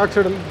ಬ್ಯಾಕ್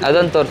ಸೈಡಲ್ಲಿ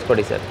ಅದೊಂದು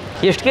ತೋರಿಸ್ಕೊಡಿ ಸರ್.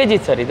 ಎಷ್ಟು kg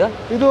ಸರ್ ಇದು?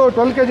 ಇದು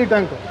 12 kg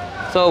ಟ್ಯಾಂಕ್.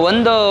 ಸೊ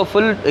ಒಂದು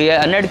ಫುಲ್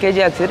 12 kg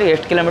ಹಾಕ್ಸಿದ್ರೆ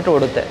ಎಷ್ಟು ಕಿಲೋಮೀಟರ್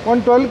ಓಡುತ್ತೆ?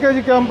 ಒಂದು 12 kg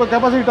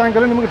ಕೆಪಾಸಿಟಿ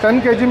ಟ್ಯಾಂಕಲ್ಲಿ ನಿಮಗೆ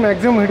 10 kg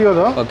ಮ್ಯಾಕ್ಸಿಮಮ್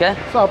ಹಿಡಿಯೋದು. ಓಕೆ.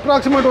 ಸೊ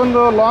ಅಪ್ರಾಕ್ಸಿಮೇಟ್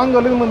ಒಂದು ಲಾಂಗ್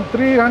ಅಲ್ಲಿ ಒಂದು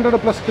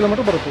 300+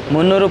 ಕಿಲೋಮೀಟರ್ ಬರುತ್ತೆ.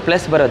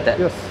 300+ ಬರುತ್ತೆ.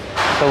 ಎಸ್.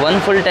 ಸೊ ಒಂದು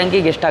ಫುಲ್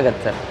ಟ್ಯಾಂಕಿಗೆ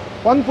ಎಷ್ಟಾಗುತ್ತೆ ಸರ್?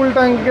 ಒಂದು ಫುಲ್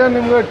ಟ್ಯಾಂಕ್ಗೆ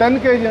ನಿಮಗೆ 10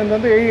 kg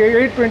ಅಂತಂದ್ರೆ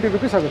 820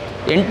 ರೂಪೀಸ್ ಆಗುತ್ತೆ.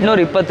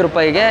 820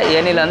 ರೂಪಾಯಿಗೆ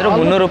ಏನಿಲ್ಲ ಅಂದ್ರೆ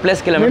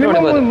 300+ ಕಿಲೋಮೀಟರ್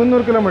ಹೊಡಿಬೋದು.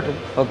 300 ಕಿಲೋಮೀಟರ್.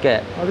 ಓಕೆ.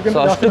 ಸೊ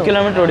ಅಷ್ಟು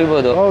ಕಿಲೋಮೀಟರ್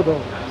ಹೊಡಿಬೋದು. ಹೌದು.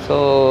 ಸೊ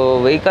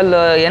ವೆಹಿಕಲ್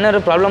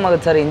ಏನಾದ್ರು ಪ್ರಾಬ್ಲಮ್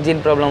ಆಗುತ್ತೆ sir?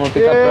 Engine problem,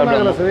 pickup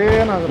problem?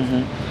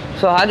 ಏನಾಗುತ್ತೆ.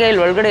 ಸೊ ಹಾಗೆ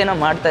ಇಲ್ಲಿ ಒಳಗಡೆ ಏನೋ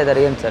ಮಾಡ್ತಾ ಇದ್ದಾರೆ,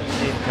 ಏನು ಸರ್?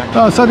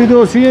 ಸರ್ ಇದು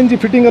CNG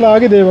ಫಿಟ್ಟಿಂಗ್ ಎಲ್ಲ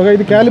ಆಗಿದೆ. ಇವಾಗ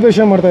ಇದು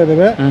ಕ್ಯಾಲಿಬ್ರೇಷನ್ ಮಾಡ್ತಾ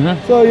ಇದ್ದೇವೆ.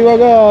 ಸೊ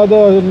ಇವಾಗ ಅದು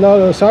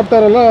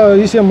ಸಾಫ್ಟ್ವೇರ್ ಎಲ್ಲ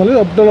ECM ಅಲ್ಲಿ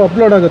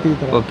ಅಪ್ಲೋಡ್ ಆಗುತ್ತೆ ಈ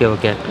ಥರ. ಓಕೆ.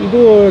 ಓಕೆ.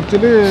 ಇದು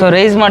ಆ್ಯಕ್ಚುಲಿ ಸೊ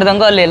ರೈಸ್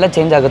ಮಾಡ್ದಂಗೆ ಅಲ್ಲಿ ಎಲ್ಲ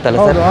ಚೇಂಜ್ ಆಗುತ್ತಲ್ಲ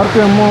ಸರ್?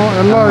 RPM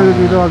ಎಲ್ಲ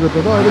ಇದು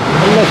ಆಗುತ್ತೆ. ಅದಕ್ಕೆ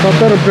ಎಲ್ಲ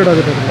ಸಾಫ್ಟ್ವೇರ್ ಅಪ್ಡೇಟ್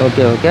ಆಗುತ್ತೆ.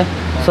 ಓಕೆ. ಓಕೆ.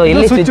 ಸೊ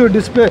ಇಲ್ಲಿ ಸ್ವಿಚ್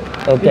ಡಿಸ್ಪ್ಲೇ,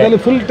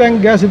 ಇದರಲ್ಲಿ ಫುಲ್ ಟ್ಯಾಂಕ್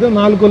ಗ್ಯಾಸ್ ಇದೆ,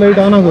 4 ಲೈಟ್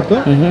ಆನ್ ಆಗುತ್ತೆ.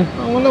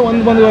 ಆಮೇಲೆ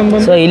ಒಂದು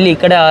ಬಂದು ಸೊ ಇಲ್ಲಿ ಈ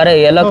ಕಡೆ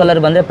ಯೆಲ್ಲೋ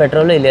ಕಲರ್ ಬಂದರೆ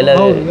ಪೆಟ್ರೋಲ್, ಇಲ್ಲೆಲ್ಲ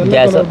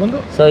ಗ್ಯಾಸ್.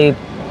 ಸೊ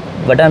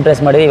ಬಟನ್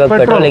ಪ್ರೆಸ್ ಮಾಡಿದ್ರೆ ಇವಾಗ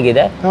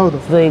ಪೆಟ್ರೋಲಿಗಿದೆ. ಹೌದು.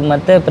 ಸೊ ಈಗ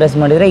ಮತ್ತೆ ಪ್ರೆಸ್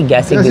ಮಾಡಿದ್ರೆ ಈಗ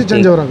ಗ್ಯಾಸಿಗೆ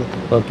ಚೇಂಜ್ ಓವರ್ ಆಗುತ್ತೆ.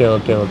 Okay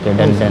okay okay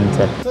done done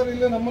sir. Sir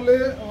ಇಲ್ಲಿ ನಮ್ಮಲ್ಲಿ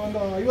ಒಂದು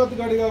 50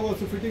 ಗಾಡಿಗೆ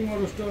ಆಗುವಷ್ಟು ಫಿಟ್ಟಿಂಗ್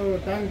ಮಾಡುವಷ್ಟು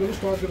ಟ್ಯಾಂಕ್ಗಳು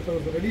ಸ್ಟಾಕ್ ಇರ್ತವೆ,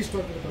 ರೆಡಿ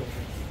ಸ್ಟಾಕ್ ಇರ್ತವೆ.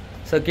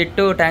 ಸೊ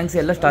ಕಿಟ್ಟು ಟ್ಯಾಂಕ್ಸ್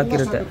ಎಲ್ಲ ಸ್ಟಾಕ್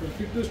ಇರುತ್ತೆ.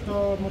 ಕಿಟ್ಟು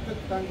ಮತ್ತು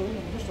ಟ್ಯಾಂಕ್ಗಳು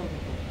ನಮ್ಮದು ಸ್ಟಾಕ್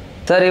ಇರ್ತವೆ.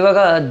 ಸರ್ ಇವಾಗ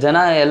ಜನ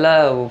ಎಲ್ಲ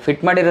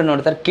ಫಿಟ್ ಮಾಡಿರೋ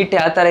ನೋಡ್ತಾರೆ, ಕಿಟ್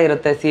ಯಾವ ಥರ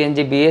ಇರುತ್ತೆ, CNG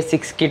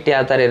BS6 ಕಿಟ್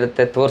ಯಾವ ಥರ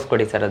ಇರುತ್ತೆ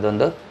ತೋರಿಸ್ಕೊಡಿ ಸರ್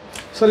ಅದೊಂದು.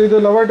 ಸರ್ ಇದು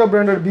ಲವಾಟೋ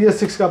ಬ್ರ್ಯಾಂಡೆಡ್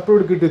BS6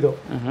 ಅಪ್ರೂವ್ಡ್ ಕಿಟ್ ಇದು.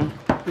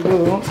 ಇದು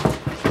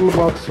ಫುಲ್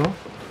ಬಾಕ್ಸು.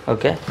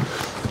 ಓಕೆ.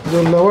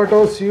 ಇದು ಲವಾಟೋ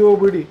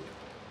COBD.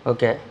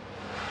 ಓಕೆ.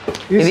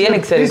 ಇದು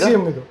ಏನಕ್ಕೆ ಸರ್?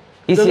 ECM ಇದು.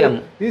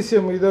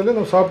 ECM ಇದರಲ್ಲಿ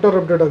ನಾವು ಸಾಫ್ಟ್ವೇರ್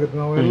ಅಪ್ಡೇಟ್ ಆಗುತ್ತೆ.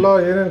 ನಾವು ಎಲ್ಲ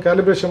ಏನೇನು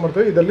ಕ್ಯಾಲಿಬ್ರೇಷನ್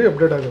ಮಾಡ್ತೀವಿ ಇದರಲ್ಲಿ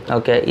ಅಪ್ಡೇಟ್ ಆಗುತ್ತೆ.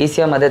 ಓಕೆ.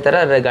 ECM ಅದೇ ಥರ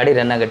ಗಾಡಿ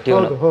ರನ್ ಆಗುತ್ತೆ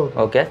ಟ್ಯೂನ್.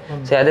 ಓಕೆ.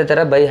 ಸೊ ಅದೇ ಥರ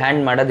ಬೈ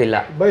ಹ್ಯಾಂಡ್ ಮಾಡೋದಿಲ್ಲ?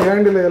 ಬೈ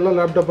ಹ್ಯಾಂಡ್ ಇಲ್ಲ, ಎಲ್ಲ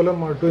ಲ್ಯಾಪ್ಟಾಪ್ ಅಲ್ಲೇ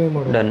ಟ್ಯೂನಿಂಗ್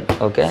ಮಾಡೋದು. Done.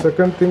 Okay.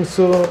 Second things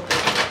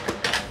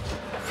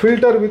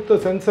filter with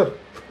sensor,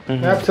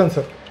 map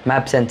sensor.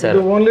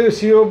 ಇದು ಓನ್ಲಿ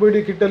COBD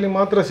ಕಿಟ್ ಅಲ್ಲಿ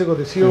ಮಾತ್ರ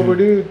ಸಿಗೋದು.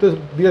 COBD ವಿತ್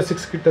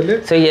BS6 ಕಿಟ್ ಅಲ್ಲಿ.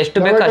 ಸೊ ಎಷ್ಟು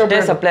ಬೇಕು ಅಷ್ಟೇ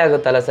ಸಪ್ಲೈ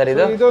ಆಗುತ್ತಲ್ಲ ಸರ್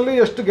ಇದು? ಇದರಲ್ಲಿ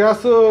ಎಷ್ಟು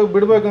ಗ್ಯಾಸ್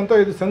ಬಿಡಬೇಕಂತ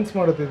ಇದು ಸೆನ್ಸ್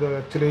ಮಾಡುತ್ತೆ. ಇದು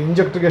ಆಕ್ಚುಲಿ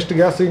ಇಂಜೆಕ್ಟರ್ಗೆ ಎಷ್ಟು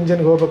ಗ್ಯಾಸ್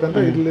ಇಂಜಿನ್ಗೆ ಹೋಗ್ಬೇಕಂತ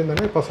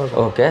ಇದರಿಂದನೇ ಪಾಸ್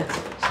ಆಗುತ್ತೆ. Okay.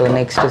 So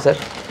next sir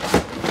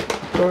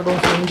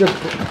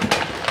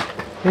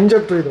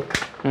injector ಇದು.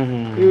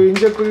 ಈ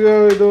ಇಂಜೆಕ್ಟರ್ಗೆ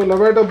ಇದು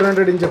ಲವಾಟೋ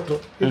ಬ್ರ್ಯಾಂಡೆಡ್ ಇಂಜೆಕ್ಟರ್.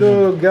 ಇದು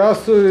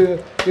ಗ್ಯಾಸ್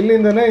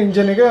ಇಲ್ಲಿಂದನೇ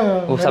ಇಂಜಿನ್ಗೆ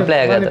ಸಪ್ಲೈ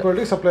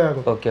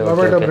ಆಗುತ್ತೆ.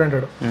 ಲವಾಟೋ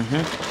ಬ್ರ್ಯಾಂಡೆಡ್.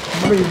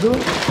 ಇದು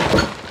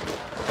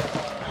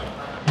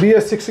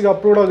BS6 ಗೆ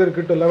ಅಪ್ರೂವ್ಡ್ ಆಗಿರೋ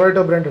ಕಿಟ್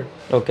ಲವಾಟೋ ಬ್ರ್ಯಾಂಡೆಡ್.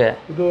 ಓಕೆ.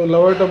 ಇದು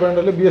ಲವಾಟೋ ಬ್ರ್ಯಾಂಡ್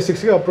ಅಲ್ಲಿ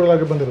BS6 ಗೆ ಅಪ್ರೂವ್ಡ್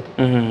ಆಗಿ ಬಂದಿರುತ್ತೆ.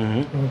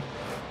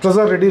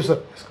 ಪ್ರೆಷರ್ ರಿಡ್ಯೂಸರ್.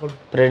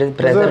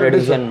 ಪ್ರೆಷರ್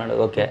ರಿಡ್ಯೂಷನ್ ಮಾಡೋದು.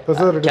 ಓಕೆ.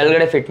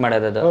 ಕೆಳಗಡೆ ಫಿಟ್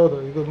ಮಾಡೋದು ಅದು. ಹೌದು.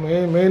 ಇದು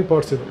ಮೇನ್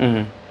ಪಾರ್ಟ್ಸ್ ಇದು.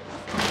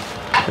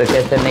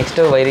 Okay sir.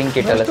 Next wiring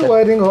kit ಅಲ್ಲ ಸರ್?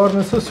 ವೈರಿಂಗ್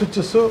ಹಾರ್ನೆಸ್,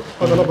 ಸ್ವಿಚಸ್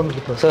ಅದೆಲ್ಲ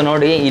ಬಂದಿರುತ್ತೆ. ಸೊ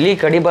ನೋಡಿ, ಇಲ್ಲಿ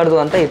ಕಡಿಬಾರ್ದು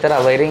ಅಂತ ಈ ಥರ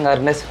ವೈರಿಂಗ್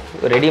ಹಾರ್ನೆಸ್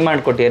ರೆಡಿ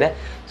ಮಾಡಿಕೊಟ್ಟಿದ್ದಾರೆ.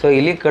 ಸೊ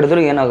ಇಲ್ಲಿ ಕಡಿದ್ರು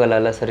ಏನಾಗಲ್ಲ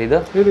ಅಲ್ಲ ಸರ್ ಇದು?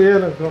 ಇದು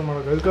ಏನು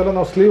ಮಾಡೋದು, ಇದಕ್ಕೆಲ್ಲ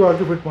ನಾವು ಸ್ಲೀವ್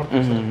ಹಾಕಿ ಫಿಟ್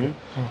ಮಾಡ್ತೀವಿ.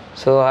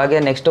 ಸೊ ಹಾಗೆ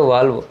ನೆಕ್ಸ್ಟ್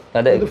ವಾಲ್ವ್,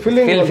 ಅದೇ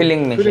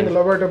filling machine,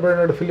 ಲವಾಟೋ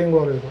branded filling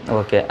valve ಇದು.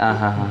 ಓಕೆ.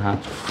 ಹಾಂ.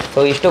 ಸೊ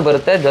ಇಷ್ಟು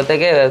ಬರುತ್ತೆ,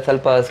 ಜೊತೆಗೆ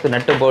ಸ್ವಲ್ಪ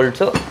ನಟ್ಟು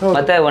ಬೋಲ್ಟ್ಸು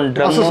ಮತ್ತೆ ಒಂದು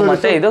ಡ್ರಮ್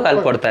ಮತ್ತೆ ಇದು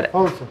ಅಲ್ಲಿ ಕೊಡ್ತಾರೆ.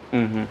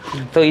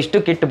 ಸೊ ಇಷ್ಟು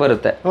ಕಿಟ್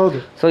ಬರುತ್ತೆ. ಹೌದು.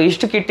 ಸೊ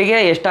ಇಷ್ಟು ಕಿಟ್ಟಿಗೆ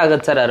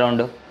ಎಷ್ಟಾಗುತ್ತೆ ಸರ್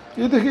ಅರೌಂಡ್?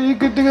 ಈ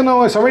ಕಿಟ್ಟಿಗೆ ನಾವು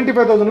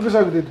 75,000 rupees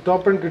ಆಗುತ್ತೆ. ಇದು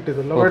ಟಾಪ್ ಎಂಡ್ ಕಿಟ್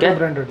ಇದು ಲವಾಟೋ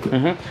ಬ್ರ್ಯಾಂಡೆಡ್.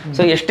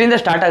 ಸೊ ಎಷ್ಟಿಂದ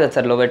ಸ್ಟಾರ್ಟ್ ಆಗುತ್ತೆ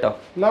ಸರ್ ಲವಾಟೋ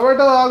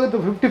ಆಗುತ್ತೆ?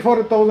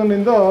 54,000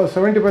 ಇಂದ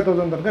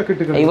 75,000 ತನಕ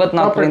ಕಿಟ್ಟಿಗೆ.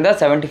 54,000 ರಿಂದ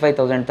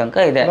 75,000 ತನಕ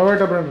ಇದೆ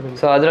ಲವಾಟೋ ಬ್ರ್ಯಾಂಡೆಡ್.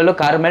 ಸೊ ಅದರಲ್ಲೂ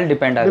ಕಾರ್ ಮೇಲೆ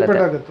ಡಿಪೆಂಡ್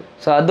ಆಗುತ್ತೆ.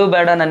 ಸೊ ಅದು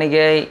ಬೇಡ,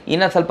 ನನಗೆ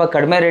ಇನ್ನ ಸ್ವಲ್ಪ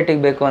ಕಡಿಮೆ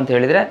ರೇಟಿಗೆ ಬೇಕು ಅಂತ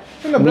ಹೇಳಿದ್ರೆ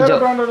ಬೇರೆ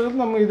ಬ್ರ್ಯಾಂಡೆಡ್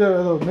ನಮಗೆ ಇದೆ.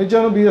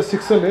 ಮಿಜಾನು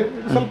BS6 ಅಲ್ಲಿ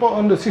ಸ್ವಲ್ಪ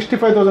ಒಂದು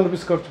 65,000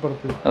 rupees ಖರ್ಚು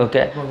ಬರುತ್ತೆ.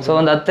 ಓಕೆ. ಸೊ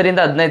ಒಂದು 10,000 ರಿಂದ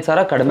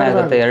 15,000 ಕಡಿಮೆ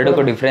ಆಗುತ್ತೆ.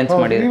 ಎರಡಕ್ಕೂ ಡಿಫರೆನ್ಸ್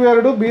ಮಾಡಿದ್ರೆ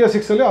ಇವೆರಡು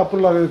BS6 ಅಲ್ಲಿ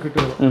ಅಪ್ರೂವ್ ಆಗಿರೋ ಕಿಟ್.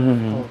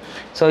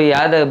 ಸೊ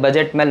ಯಾವ್ದು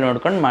ಬಜೆಟ್ ಮೇಲೆ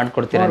ನೋಡ್ಕೊಂಡು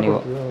ಮಾಡ್ಕೊಡ್ತೀರಾ ನೀವು?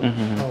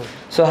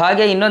 ಸೊ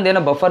ಹಾಗೆ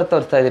ಇನ್ನೊಂದೇನೋ ಬಫರ್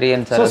ತೋರಿಸ್ತಾ ಇದ್ರಿ,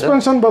 ಏನ್ ಸರ್?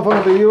 ಸಸ್ಪೆನ್ಷನ್ ಬಫರ್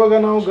ಅಂತ. ಇವಾಗ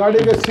ನಾವು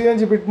ಗಾಡಿಗೆ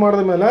CNG ಫಿಟ್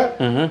ಮಾಡಿದ ಮೇಲೆ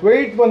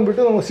ವೆಯ್ಟ್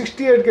ಬಂದ್ಬಿಟ್ಟು ನಾವು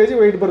 68 kg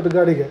ವೆಯ್ಟ್ ಬರುತ್ತೆ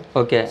ಗಾಡಿಗೆ.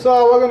 ಓಕೆ. ಸೊ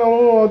ಅವಾಗ ನಾವು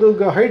ಅದು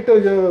ಹೈಟ್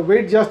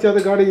ವೆಯ್ಟ್ ಜಾಸ್ತಿ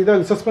ಆದ ಗಾಡಿ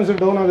ಇದಾಗ ಸಸ್ಪೆನ್ಷನ್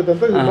ಡೌನ್ ಆಗುತ್ತೆ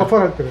ಅಂತ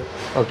ಬಫರ್ ಹಾಕ್ತೀವಿ.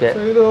 ಓಕೆ.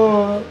 ಇದು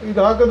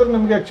ಹಾಕಿದ್ರೆ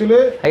ನಿಮ್ಗೆ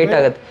ಆಕ್ಚುಲಿ ಹೈಟ್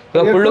ಆಗುತ್ತೆ.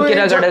 ಇವಾಗ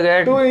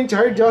 2 ಇಂಚ್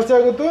ಹೈಟ್ ಜಾಸ್ತಿ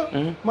ಆಗುತ್ತೆ.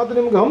 ಮತ್ತೆ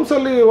ನಿಮ್ಗೆ ಹಂಪ್ಸ್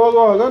ಅಲ್ಲಿ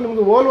ಹೋಗುವಾಗ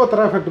ನಿಮ್ಗೆ ಓಲ್ವ ತರ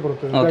ಎಫೆಕ್ಟ್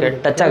ಬರುತ್ತೆ. ಓಕೆ.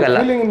 ಟಚ್ ಆಗಲ್ಲ.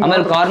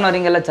 ಆಮೇಲೆ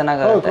ಕಾರ್ನರಿಂಗ್ ಎಲ್ಲ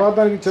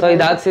ಚೆನ್ನಾಗುತ್ತೆ. ಸೊ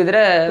ಇದು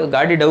ಹಾಕ್ಸಿದ್ರೆ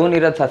ಗಾಡಿ ಡೌನ್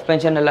ಇರೋದು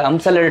ಸಸ್ಪೆನ್ಷನ್ ಎಲ್ಲ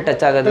ಹಂಪ್ಸ್ ಅಲ್ಲಿ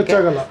ಟಚ್ ಆಗೋದಕ್ಕೆ.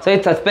 ಸೊ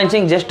ಇದು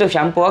ಸಸ್ಪೆನ್ಷನ್ ಜಸ್ಟ್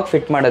ಶಾಂಪೂ ಹಾಕಿ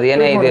ಫಿಟ್ ಮಾಡೋದು,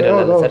 ಏನೇ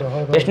ಇದಿರಲ್ಲ ಸರ್?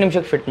 ಎಷ್ಟು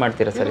ನಿಮಿಷಕ್ಕೆ ಫಿಟ್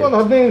ಮಾಡ್ತೀರಾ ಸರ್?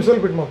 15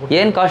 ನಿಮಿಷದಲ್ಲಿ ಫಿಟ್ ಮಾಡ್ಬೋದು.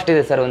 ಏನ್ ಕಾಸ್ಟ್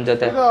ಇದೆ ಸರ್ ಒಂದ್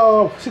ಜೊತೆ?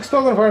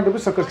 6,500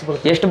 rupees ಖರ್ಚು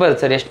ಬರುತ್ತೆ. ಎಷ್ಟು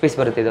ಬರುತ್ತೆ ಸರ್? ಎಷ್ಟು ಪೀಸ್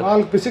ಬರುತ್ತೆ ಇದು?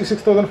 4 ಪೀಸಿಗೆ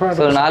 6,500.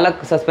 ಸೊ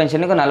 4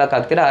 ಸಸ್ಪೆನ್ಷನ್ಗೂ 4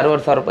 ಹಾಕ್ತೀರಾ,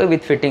 6,500 ರೂಪಾಯಿ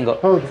ವಿತ್ ಫಿಟ್ಟಿಂಗು.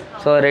 ಹೌದು.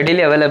 ಸೊ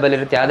ರೆಡಿಲಿ ಅವೈಲೇಬಲ್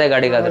ಇರುತ್ತೆ ಯಾವುದೇ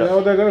ಗಾಡಿಗಾದ್ರೂ.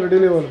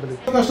 Readily available.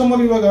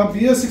 ಕಸ್ಟಮರ್ ಇವಾಗ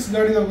BS6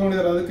 ಗಾಡಿ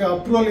ತಗೊಂಡಿದ್ದಾರೆ, ಅದಕ್ಕೆ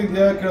ಅಪ್ರೂವಲ್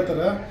ಇದೆಯಾ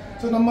ಕೇಳ್ತಾರೆ.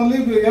 ಸೊ ನಮ್ಮಲ್ಲಿ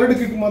 2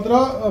 ಕಿಟ್ ಮಾತ್ರ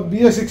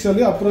BS6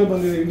 ಅಲ್ಲಿ ಅಪ್ರೂವಲ್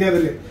ಬಂದಿದೆ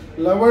ಇಂಡಿಯಾದಲ್ಲಿ.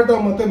 ಲವಾಟೋ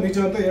ಮತ್ತೆ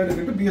ಮಿಜೋ ಅಂತ 2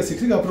 ಕಿಟ್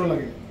BS6 ಗೆ ಅಪ್ರೂವಲ್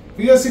ಆಗಿದೆ.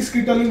 BS6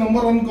 ಕಿಟ್ ಅಲ್ಲಿ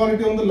ನಂಬರ್ 1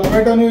 ಕ್ವಾಲಿಟಿ ಒಂದು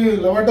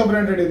ಲವಾಟೋ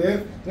ಬ್ರ್ಯಾಂಡೆಡ್ ಇದೆ.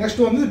 ನೆಕ್ಸ್ಟ್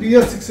ಒಂದು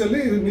BS6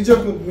 ಅಲ್ಲಿ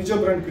ಮಿಜೋ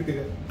ಬ್ರ್ಯಾಂಡ್ ಕಿಟ್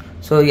ಇದೆ.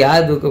 ಸೊ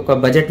ಯಾವ್ದು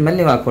ಬಜೆಟ್ ಮೇಲೆ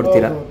ನೀವು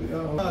ಹಾಕೊಡ್ತೀರಾ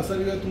ಸರ್?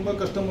 ಈಗ ತುಂಬಾ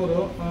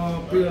ಕಸ್ಟಮರು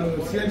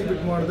CNG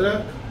ಫಿಟ್ ಮಾಡಿದ್ರೆ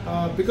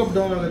ಪಿಕಪ್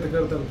ಡೌನ್ ಆಗುತ್ತೆ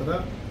ಕೇಳ್ತಾ ಇರ್ತಾರೆ.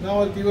 ನಾವು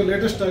ಅದಕ್ಕೆ ಈಗ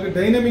ಲೇಟೆಸ್ಟ್ ಆಗಿ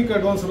ಡೈನಮಿಕ್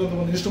ಅಡ್ವಾನ್ಸರ್ ಅಂತ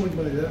ಒಂದು ಇನ್ಸ್ಟ್ರೂಮೆಂಟ್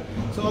ಬಂದಿದೆ.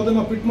 ಸೊ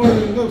ಅದನ್ನು ಫಿಟ್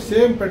ಮಾಡೋದ್ರಿಂದ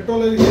ಸೇಮ್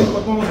ಪೆಟ್ರೋಲಲ್ಲಿ ಏನು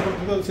ಪರ್ಫಾರ್ಮೆನ್ಸ್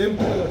ಬರ್ತದೆ ಸೇಮ್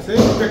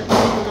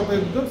ಪಿಕಪ್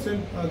ಇದ್ದು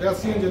ಸೇಮ್ ಗ್ಯಾಸ್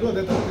CNG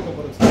ಅದೇ ಥರ ಪಿಕಪ್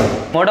ಬರುತ್ತೆ.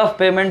 ಮೋಡ್ ಆಫ್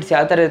ಪೇಮೆಂಟ್ಸ್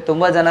ಯಾವ ಥರ?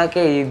 ತುಂಬ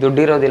ಜನಕ್ಕೆ ಈ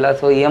ದುಡ್ಡಿರೋದಿಲ್ಲ,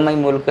 ಸೊ EMI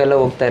ಮೂಲಕ ಎಲ್ಲ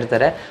ಹೋಗ್ತಾ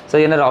ಇರ್ತಾರೆ. ಸೊ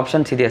ಏನಾದ್ರು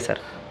ಆಪ್ಷನ್ಸ್ ಇದೆಯಾ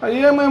ಸರ್?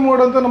 EMI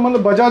ಮೋಡ್ ಅಂತ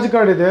ನಮ್ಮಲ್ಲಿ ಬಜಾಜ್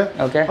ಕಾರ್ಡ್ ಇದೆ.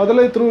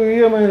 ಅದರಲ್ಲಿ ಥ್ರೂ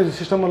EMI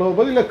ಸಿಸ್ಟಮ್ ಅಲ್ಲಿ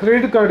ಹೋಗ್ಬೋದು. ಇಲ್ಲ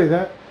ಕ್ರೆಡಿಟ್ ಕಾರ್ಡ್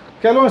ಇದೆ.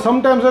 ಕೆಲವೊಂದು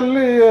ಸಮ್ಟೈಮ್ಸ್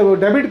ಅಲ್ಲಿ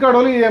ಡೆಬಿಟ್ ಕಾರ್ಡ್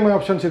ಅಲ್ಲಿ EMI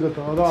ಆಪ್ಷನ್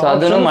ಸಿಗುತ್ತೆ. ಸೊ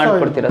ಅದನ್ನು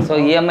ಮಾಡ್ಕೊಡ್ತೀರಾ? ಸೊ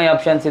EMI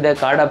ಆಪ್ಷನ್ಸ್ ಇದೆ,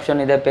 ಕಾರ್ಡ್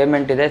ಆಪ್ಷನ್ ಇದೆ,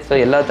 ಪೇಮೆಂಟ್ ಇದೆ. ಸೊ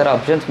ಎಲ್ಲ ತರ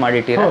ಆಪ್ಷನ್ಸ್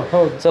ಮಾಡಿಟ್ಟಿರಾ.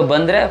 ಸೊ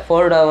ಬಂದ್ರೆ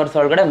 4 hours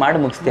ಒಳಗಡೆ ಮಾಡಿ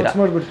ಮುಗಿಸ್ತೀರಾ.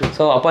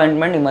 ಸೊ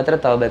ಅಪಾಯಿಂಟ್ಮೆಂಟ್ ನಿಮ್ಮ ಹತ್ರ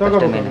ತಗೋಬೇಕು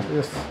ಅಷ್ಟೇ.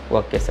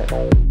 Okay sir.